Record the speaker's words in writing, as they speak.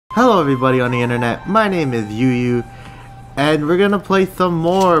Hello everybody on the internet, my name is Yuyu, and we're gonna play some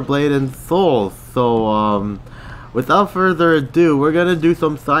more Blade and Soul. So, without further ado, we're gonna do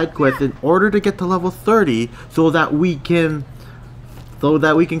some side quests in order to get to level 30 so that we can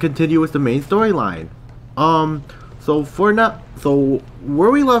continue with the main storyline. So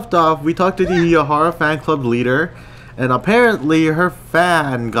where we left off, we talked to the Yahara fan club leader, and apparently her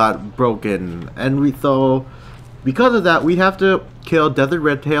fan got broken, and because of that, we have to kill desert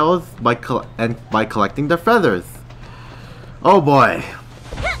redtails by collecting their feathers. Oh boy.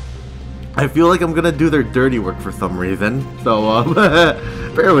 I feel like I'm gonna do their dirty work for some reason. So,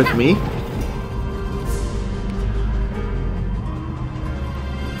 bear with me.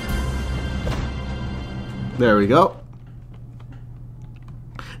 There we go.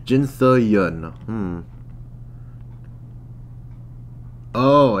 Jinso Yun.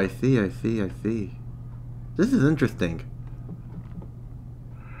 Oh, I see. This is interesting.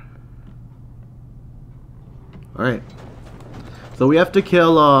 Alright. So we have to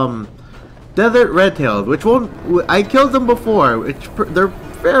kill, desert redtails, which I killed them before. They're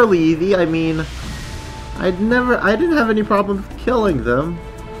fairly easy. I mean, I didn't have any problems killing them.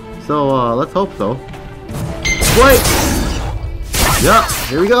 So, let's hope so. Wait! Yeah,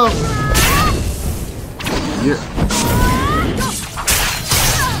 here we go. Yeah.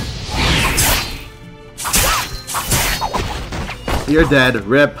 You're dead.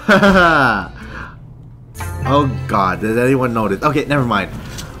 Rip. Oh god, did anyone notice? Okay, never mind.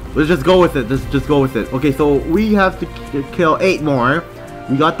 Let's just go with it. Let's just go with it. Okay, so we have to kill 8 more.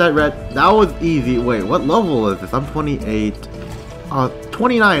 We got that red. That was easy. Wait, what level is this? I'm 28.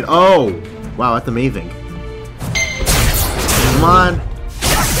 29. Oh! Wow, that's amazing. Come on.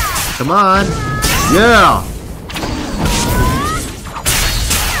 Come on. Yeah!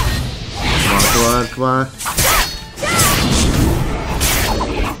 Come on.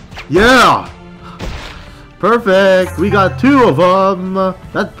 Yeah! Perfect! We got 2 of them!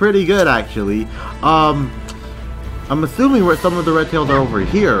 That's pretty good, actually. I'm assuming where some of the redtails are over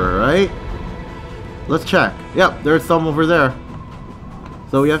here, right? Let's check. Yep, there's some over there.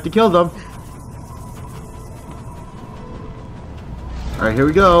 So we have to kill them. Alright, here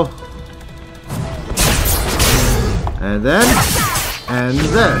we go. And then.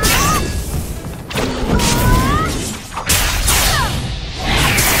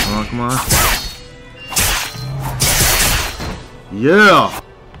 Come on. Yeah!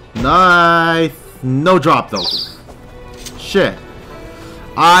 Nice! No drop though. Shit.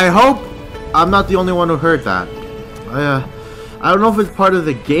 I hope I'm not the only one who heard that. I don't know if it's part of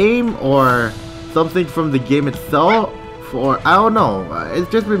the game or something from the game itself, or I don't know. It's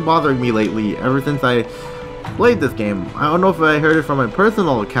just been bothering me lately ever since I played this game. I don't know if I heard it from my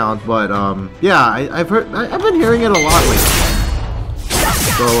personal account, but yeah, I've been hearing it a lot lately.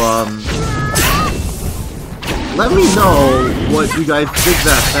 So, let me know what you guys think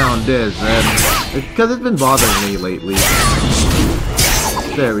that sound is, and because it's been bothering me lately.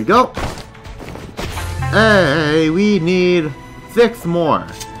 There we go. Hey, we need 6 more.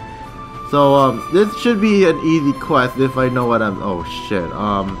 So, this should be an easy quest if I know what I'm... Oh, shit.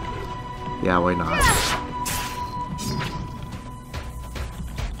 Yeah, why not?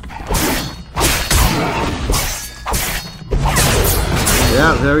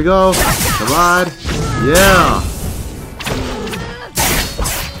 Yeah, there we go. Come on. Yeah.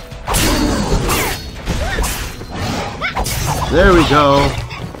 There we go.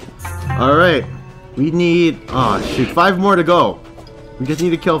 Alright. We need, oh shoot, 5 more to go. We just need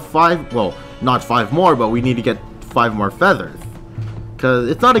to kill 5, well, not 5 more, but we need to get 5 more feathers. Because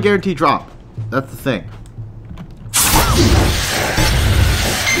it's not a guaranteed drop. That's the thing.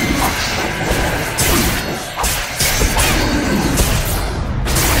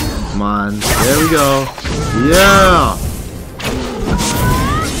 Come on, there we go. Yeah!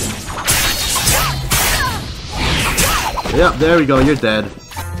 Yep, there we go, you're dead.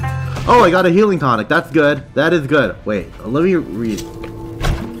 Oh, I got a healing tonic, that's good. That is good. Wait, let me read.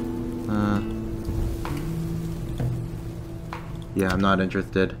 Yeah, I'm not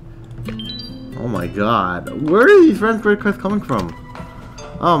interested. Oh my god. Where are these friends requests coming from?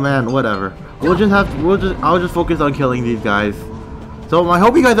 Oh man, whatever. I'll just focus on killing these guys. So I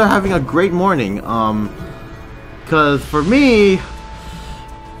hope you guys are having a great morning, cause for me,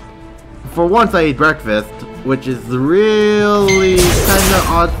 for once I ate breakfast, which is really kinda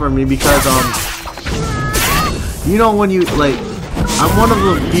odd for me because, you know when you, like, I'm one of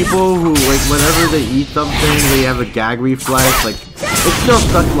those people who, like, whenever they eat something, they have a gag reflex, like, it's still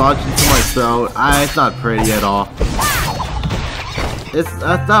stuck lodged into my throat. It's not pretty at all.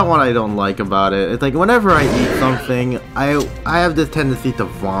 That's not what I don't like about it. It's like whenever I eat something, I have this tendency to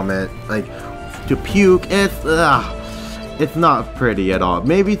vomit, like to puke. It's not pretty at all.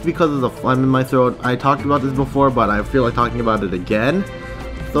 Maybe it's because of the phlegm in my throat. I talked about this before, but I feel like talking about it again.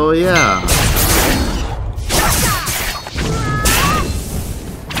 So yeah.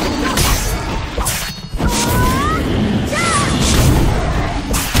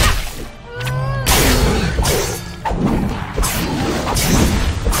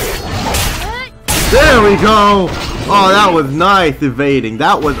 There we go! Oh, that was nice evading.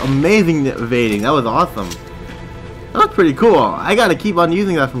 That was amazing evading. That was awesome. That was pretty cool. I gotta keep on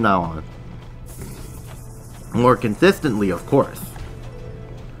using that from now on. More consistently, of course.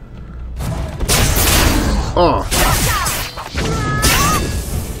 Oh.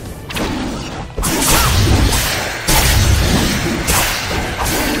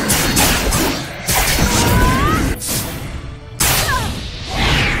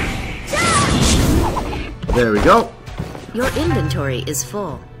 There we go. Your inventory is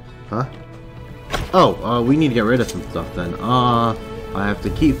full. Huh? Oh, we need to get rid of some stuff then. I have to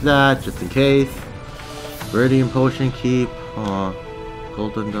keep that just in case. Viridian potion keep.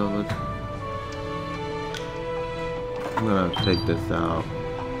 Golden dollars. I'm gonna take this out.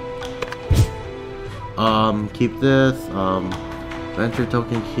 Keep this. Venture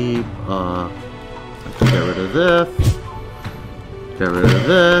token keep. I can get rid of this. Get rid of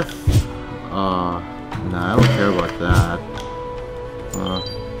this. Nah, I don't care about that.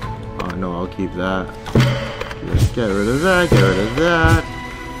 Oh no, I'll keep that. Get rid of that, get rid of that.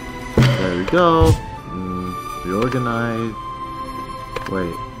 There we go. Reorganize.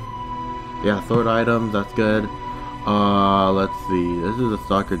 Wait. Yeah, sword items, that's good. Let's see. This is a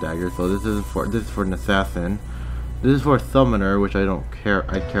stalker dagger, so this is for an assassin. This is for a summoner, which I don't care.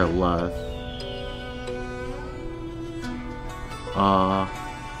 I care less.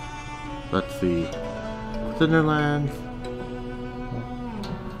 Let's see. Cinderlands.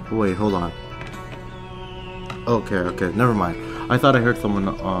 Wait, hold on. Okay, never mind. I thought I heard someone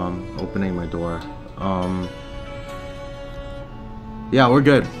opening my door. Yeah, we're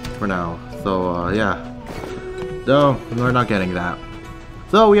good for now. So yeah. No, we're not getting that.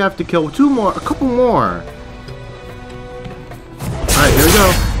 So we have to kill a couple more. Alright, here we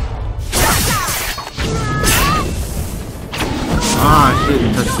go. Ah, shit,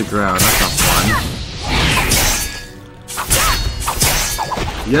 you touched the ground. That's not fun.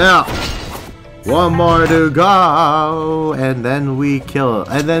 Yeah! One more to go! And then we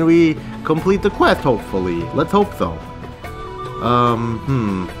complete the quest, hopefully. Let's hope so.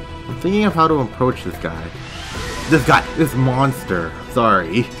 I'm thinking of how to approach this guy. This monster.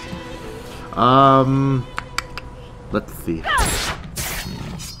 Sorry. Let's see.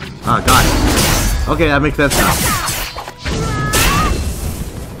 Ah, got it. Okay, that makes sense now.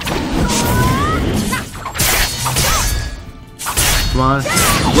 Come on.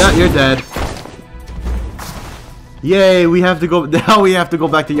 Yeah, you're dead. Yay, we have to go. Now we have to go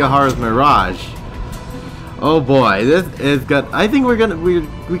back to Yahara's Mirage. Oh boy, this is good. I think we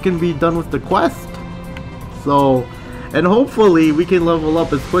can be done with the quest. So, and hopefully we can level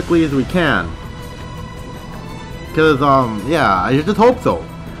up as quickly as we can. Cause yeah, I just hope so.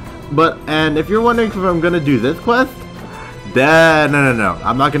 And if you're wondering if I'm gonna do this quest, then no,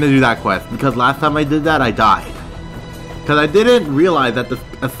 I'm not gonna do that quest because last time I did that I died. Cause I didn't realize that the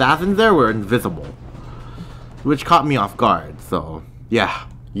assassins there were invisible, which caught me off guard. So yeah,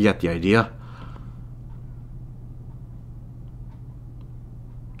 you get the idea.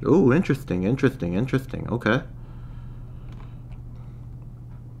 Ooh, interesting. Okay.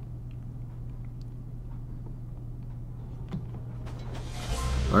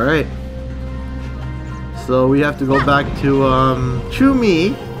 Alright. So we have to go back to,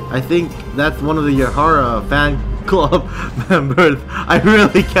 Chumi. I think that's one of the Yahara fan club members. I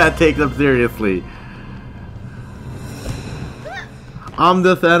really can't take them seriously. I'm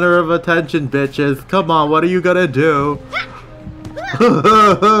the center of attention, bitches. Come on, what are you gonna do?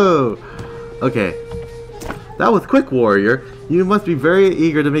 Okay. That was quick, warrior. You must be very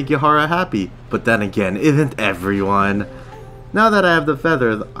eager to make Yahara happy. But then again, isn't everyone? Now that I have the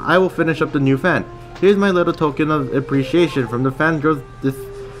feathers, I will finish up the new fan. Here's my little token of appreciation from the fan girls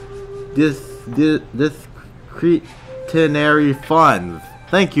discretionary funds.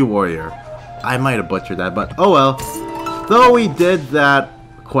 Thank you, warrior. I might have butchered that, but oh well. So we did that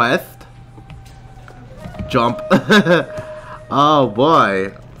quest. Jump. Oh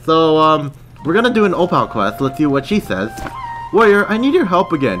boy. So we're gonna do an opal quest. Let's see what she says. Warrior, I need your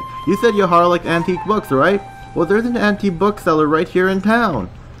help again. You said Yahara liked antique books, right? Well, there's an antique bookseller right here in town.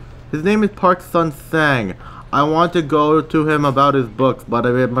 His name is Park Sun Sang. I want to go to him about his books, but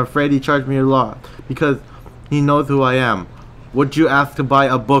I'm afraid he charged me a lot because he knows who I am. Would you ask to buy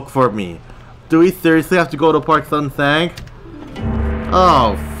a book for me? Do we seriously have to go to Park Sun-sang?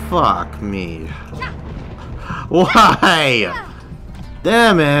 Oh, fuck me. Why?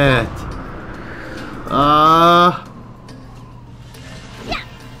 Damn it.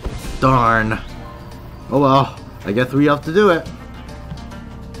 Darn. Oh well, I guess we have to do it.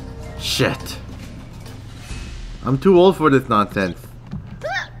 Shit. I'm too old for this nonsense.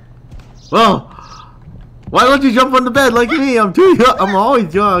 Well, why don't you jump on the bed like me? I'm too young. I'm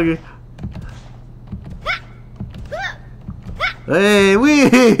always young. Hey, wee,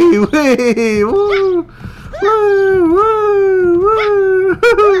 woo, woo, woo,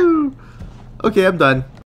 woo. Okay, I'm done.